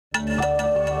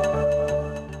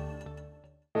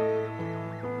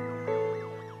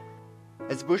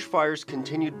As bushfires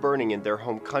continued burning in their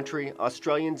home country,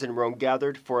 Australians in Rome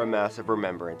gathered for a Mass of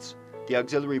Remembrance. The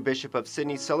Auxiliary Bishop of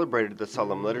Sydney celebrated the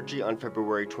solemn liturgy on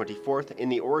February 24th in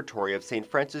the Oratory of St.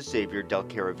 Xavier del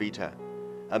Caravita.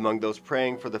 Among those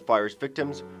praying for the fire's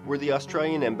victims were the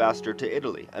Australian ambassador to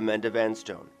Italy, Amanda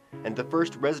Vanstone, and the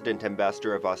first resident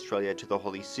ambassador of Australia to the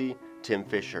Holy See, Tim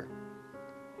Fischer.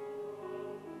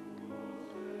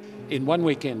 In one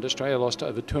weekend, Australia lost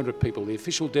over 200 people. The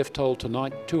official death toll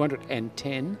tonight,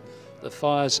 210. The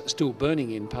fire's still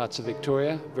burning in parts of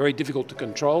Victoria, very difficult to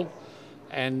control,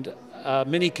 and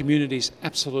many communities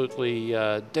absolutely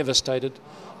devastated.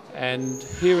 And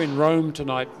here in Rome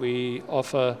tonight, we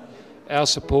offer our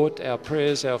support, our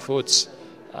prayers, our thoughts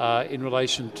in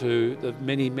relation to the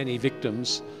many, many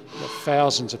victims, the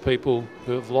thousands of people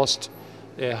who have lost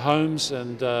their homes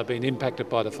and been impacted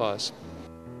by the fires.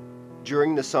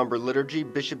 During the somber liturgy,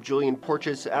 Bishop Julian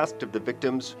Porteous asked of the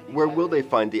victims, where will they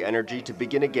find the energy to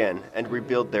begin again and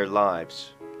rebuild their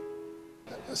lives?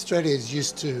 Australia is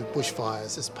used to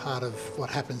bushfires as part of what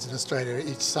happens in Australia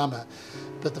each summer,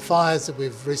 but the fires that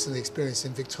we've recently experienced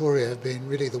in Victoria have been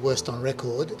really the worst on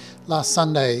record. Last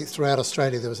Sunday throughout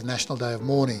Australia there was a National Day of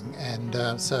Mourning,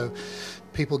 and so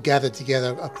people gathered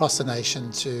together across the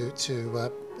nation to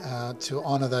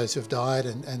honour those who've died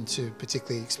and to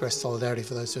particularly express solidarity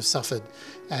for those who have suffered.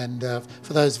 And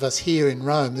for those of us here in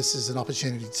Rome, this is an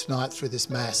opportunity tonight through this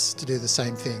Mass to do the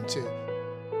same thing too.